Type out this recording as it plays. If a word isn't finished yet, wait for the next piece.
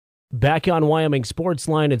Back on Wyoming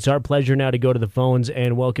SportsLine, it's our pleasure now to go to the phones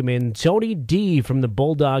and welcome in Tony D from the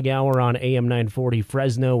Bulldog Hour on AM 940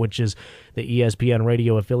 Fresno, which is the ESPN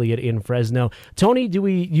radio affiliate in Fresno. Tony, do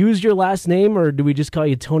we use your last name or do we just call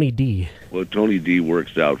you Tony D? Well, Tony D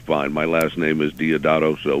works out fine. My last name is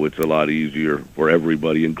Diodato, so it's a lot easier for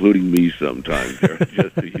everybody, including me sometimes,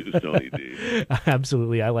 just to use Tony D.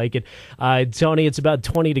 Absolutely, I like it. Tony, it's about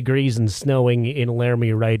 20 degrees and snowing in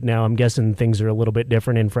Laramie right now. I'm guessing things are a little bit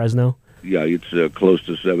different in Fresno? Yeah, it's close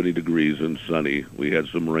to 70 degrees and sunny. We had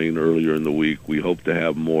some rain earlier in the week. We hope to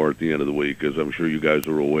have more at the end of the week. As I'm sure you guys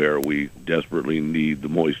are aware, we desperately need the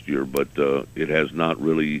moisture, but it has not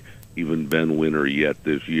really even been winter yet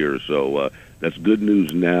this year. So that's good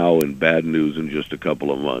news now and bad news in just a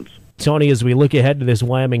couple of months. Tony, as we look ahead to this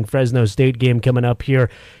Wyoming-Fresno State game coming up here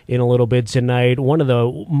in a little bit tonight, one of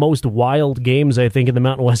the most wild games, I think, in the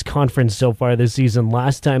Mountain West Conference so far this season.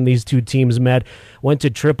 Last time these two teams met, went to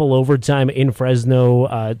triple overtime in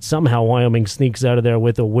Fresno. Somehow Wyoming sneaks out of there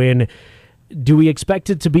with a win. Do we expect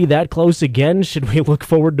it to be that close again? Should we look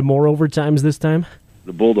forward to more overtimes this time?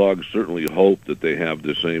 The Bulldogs certainly hope that they have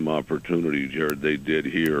the same opportunity, Jared, they did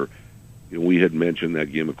here. We had mentioned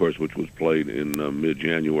that game, of course, which was played in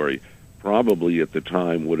mid-January. Probably at the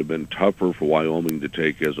time would have been tougher for Wyoming to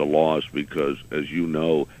take as a loss because, as you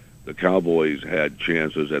know, the Cowboys had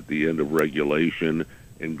chances at the end of regulation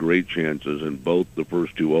and great chances in both the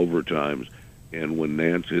first two overtimes. And when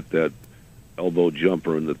Nance hit that elbow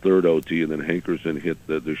jumper in the third OT and then Hankerson hit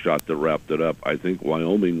the shot that wrapped it up, I think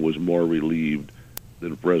Wyoming was more relieved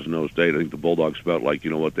than Fresno State. I think the Bulldogs felt like,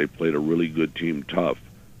 you know what, they played a really good team tough.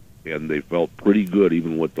 And they felt pretty good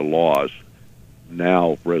even with the loss.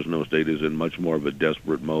 Now Fresno State is in much more of a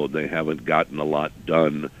desperate mode. They haven't gotten a lot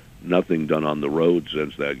done, nothing done on the road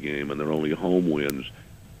since that game, and their only home wins,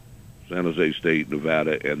 San Jose State,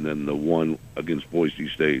 Nevada, and then the one against Boise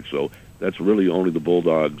State. So that's really only the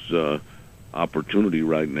Bulldogs' opportunity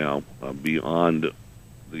right now beyond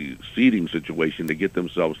the seeding situation to get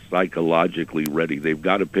themselves psychologically ready. They've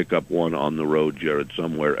got to pick up one on the road, Jared,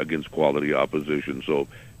 somewhere against quality opposition. So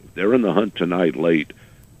they're in the hunt tonight late.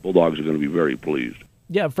 Bulldogs are going to be very pleased.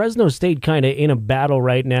 Yeah, Fresno State kind of in a battle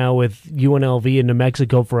right now with UNLV and New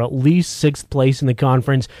Mexico for at least sixth place in the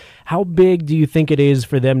conference. How big do you think it is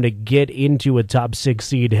for them to get into a top six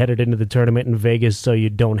seed headed into the tournament in Vegas so you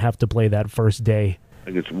don't have to play that first day? I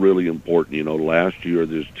think it's really important. You know, last year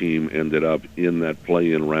this team ended up in that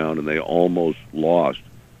play-in round and they almost lost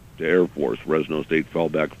to Air Force. Fresno State fell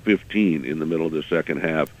back 15 in the middle of the second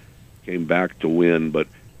half, came back to win, but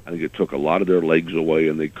I think it took a lot of their legs away,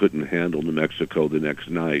 and they couldn't handle New Mexico the next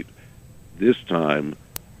night. This time,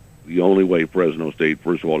 the only way Fresno State,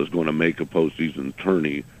 first of all, is going to make a postseason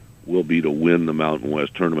tourney will be to win the Mountain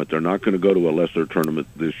West tournament. They're not going to go to a lesser tournament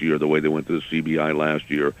this year the way they went to the CBI last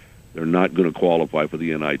year. They're not going to qualify for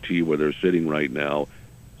the NIT where they're sitting right now.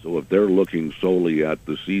 So if they're looking solely at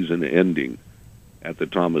the season ending at the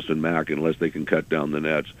Thomas and Mack, unless they can cut down the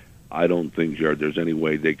nets, I don't think, Jared, there's any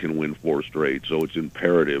way they can win four straight. So it's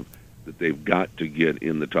imperative that they've got to get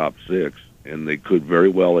in the top six, and they could very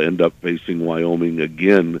well end up facing Wyoming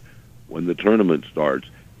again when the tournament starts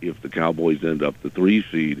if the Cowboys end up the 3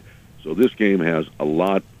 seed. So this game has a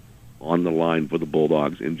lot on the line for the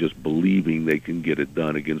Bulldogs and just believing they can get it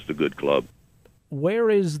done against a good club. Where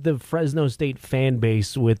is the Fresno State fan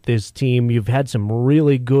base with this team? You've had some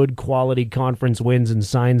really good quality conference wins and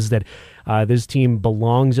signs that this team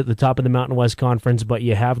belongs at the top of the Mountain West Conference, but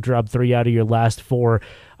you have dropped 3 out of your last 4.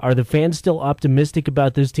 Are the fans still optimistic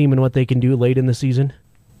about this team and what they can do late in the season?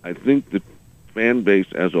 I think the fan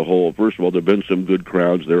base as a whole, first of all, there have been some good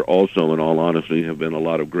crowds. There also, in all honesty, have been a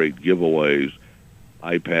lot of great giveaways,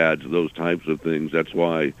 iPads, those types of things. That's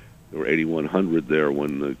why there were 8,100 there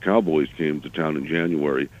when the Cowboys came to town in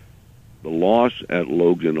January. The loss at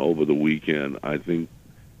Logan over the weekend, I think,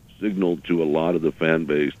 signaled to a lot of the fan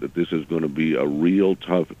base that this is going to be a real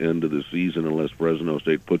tough end of the season unless Fresno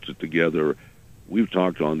State puts it together. We've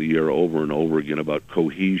talked on the air over and over again about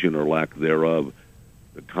cohesion or lack thereof,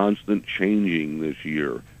 the constant changing this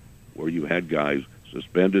year where you had guys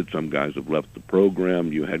suspended, some guys have left the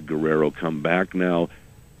program, you had Guerrero come back now.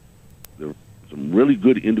 There's some really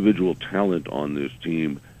good individual talent on this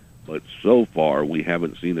team, but so far we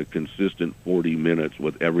haven't seen a consistent 40 minutes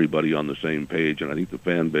with everybody on the same page, and I think the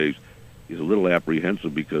fan base is a little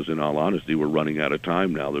apprehensive because, in all honesty, we're running out of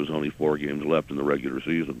time now. There's only 4 games left in the regular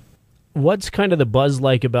season. What's kind of the buzz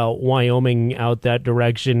like about Wyoming out that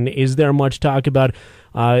direction? Is there much talk about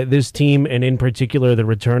this team, and in particular the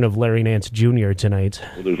return of Larry Nance Jr. tonight?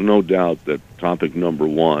 Well, there's no doubt that topic number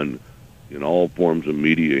one in all forms of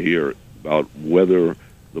media here about whether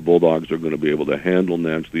the Bulldogs are going to be able to handle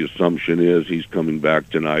Nance. The assumption is he's coming back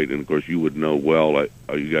tonight, and of course you would know well.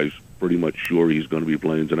 Are you guys pretty much sure he's going to be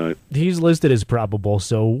playing tonight? He's listed as probable,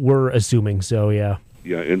 so we're assuming so, yeah.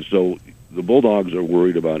 Yeah, and so the Bulldogs are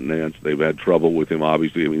worried about Nance. They've had trouble with him,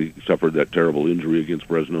 obviously. I mean, he suffered that terrible injury against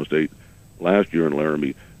Fresno State last year in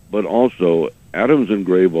Laramie. But also, Adams and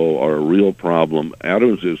Gravo are a real problem.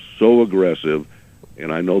 Adams is so aggressive,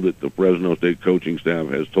 and I know that the Fresno State coaching staff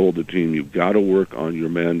has told the team, you've got to work on your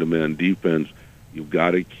man-to-man defense. You've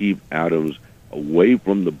got to keep Adams away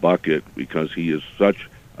from the bucket because he is such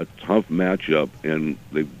a tough matchup, and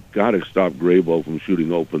they've got to stop Gravo from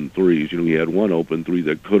shooting open threes. You know, he had one open three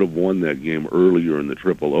that could have won that game earlier in the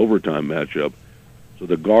triple overtime matchup. So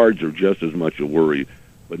the guards are just as much a worry.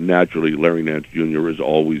 But naturally, Larry Nance Jr. is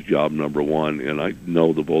always job number one, and I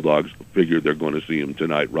know the Bulldogs figure they're going to see him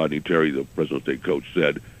tonight. Rodney Terry, the Fresno State coach,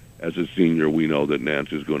 said, as a senior, we know that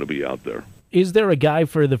Nance is going to be out there. Is there a guy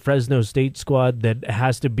for the Fresno State squad that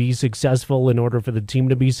has to be successful in order for the team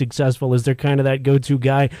to be successful? Is there kind of that go-to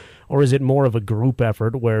guy, or is it more of a group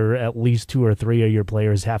effort where at least 2 or 3 of your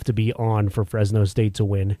players have to be on for Fresno State to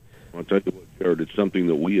win? I'll tell you what, Jared, it's something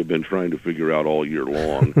that we have been trying to figure out all year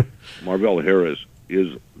long. Marvell Harris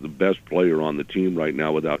is the best player on the team right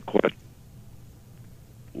now without question.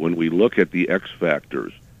 When we look at the X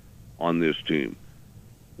factors on this team,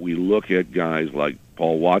 we look at guys like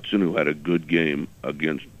Paul Watson, who had a good game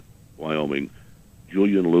against Wyoming,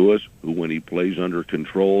 Julian Lewis, who when he plays under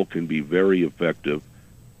control can be very effective,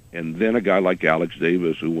 and then a guy like Alex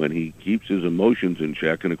Davis, who when he keeps his emotions in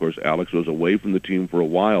check, and of course Alex was away from the team for a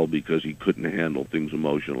while because he couldn't handle things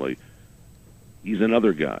emotionally, he's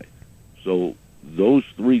another guy. So those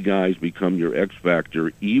 3 guys become your X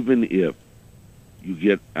factor, even if you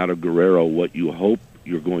get out of Guerrero what you hope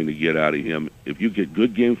you're going to get out of him. If you get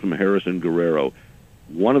good games from Harris and Guerrero,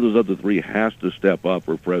 one of those other 3 has to step up,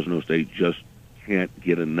 or Fresno State just can't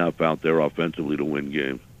get enough out there offensively to win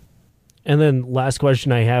games. And then last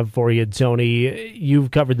question I have for you, Tony. You've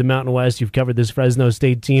covered the Mountain West. You've covered this Fresno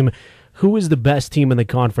State team. Who is the best team in the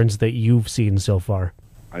conference that you've seen so far?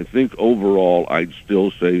 I think overall I'd still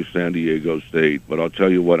say San Diego State, but I'll tell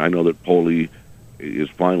you what, I know that Poli is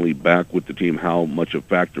finally back with the team. How much a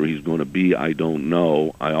factor he's going to be, I don't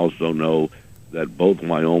know. I also know that both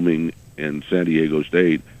Wyoming and San Diego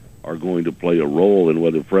State are going to play a role in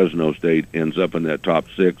whether Fresno State ends up in that top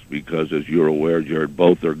 6 because, as you're aware, Jared,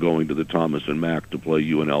 both are going to the Thomas and Mack to play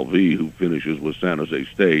UNLV, who finishes with San Jose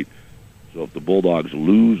State. So if the Bulldogs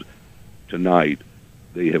lose tonight,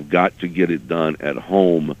 they have got to get it done at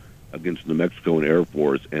home against New Mexico and Air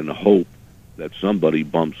Force and hope that somebody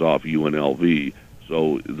bumps off UNLV.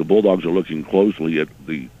 So the Bulldogs are looking closely at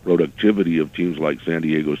the productivity of teams like San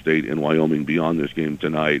Diego State and Wyoming beyond this game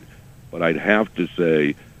tonight. But I'd have to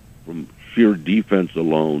say, from sheer defense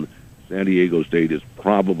alone, San Diego State is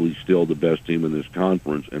probably still the best team in this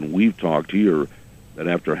conference. And we've talked here that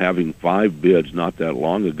after having 5 bids not that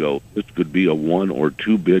long ago, this could be a 1 or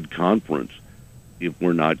 2 bid conference if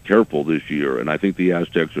we're not careful this year. And I think the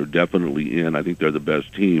Aztecs are definitely in. I think they're the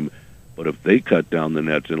best team. But if they cut down the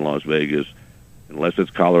nets in Las Vegas, unless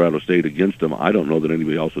it's Colorado State against them, I don't know that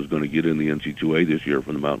anybody else is going to get in the NC2A this year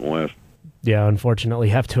from the Mountain West. Yeah, unfortunately,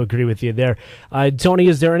 have to agree with you there. Tony,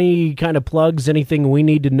 is there any kind of plugs, anything we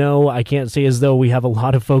need to know? I can't say as though we have a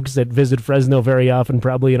lot of folks that visit Fresno very often,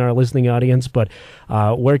 probably in our listening audience, but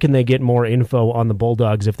where can they get more info on the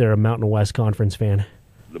Bulldogs if they're a Mountain West Conference fan?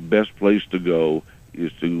 The best place to go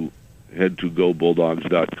is to head to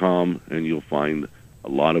gobulldogs.com, and you'll find a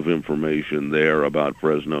lot of information there about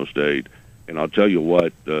Fresno State. And I'll tell you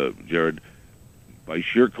what, Jared, by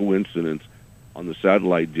sheer coincidence, on the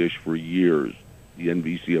satellite dish for years, the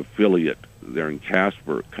NBC affiliate there in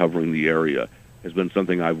Casper covering the area has been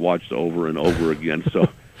something I've watched over and over again. So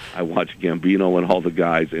I watch Gambino and all the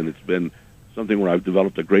guys, and it's been something where I've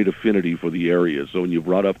developed a great affinity for the area. So when you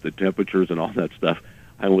brought up the temperatures and all that stuff,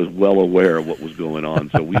 I was well aware of what was going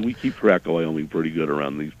on. So we keep track of Wyoming pretty good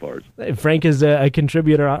around these parts. Frank is a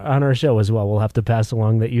contributor on our show as well. We'll have to pass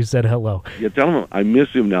along that you said hello. Yeah, tell him I miss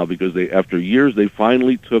him now because after years, they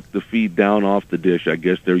finally took the feed down off the dish. I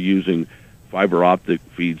guess they're using fiber optic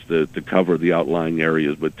feeds to cover the outlying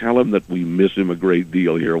areas. But tell him that we miss him a great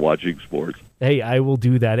deal here watching sports. Hey, I will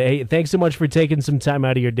do that. Hey, thanks so much for taking some time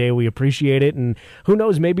out of your day. We appreciate it. And who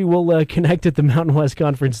knows, maybe we'll connect at the Mountain West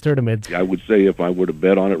Conference Tournament. I would say if I were to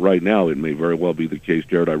bet on it right now, it may very well be the case,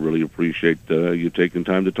 Jared. I really appreciate you taking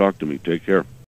time to talk to me. Take care.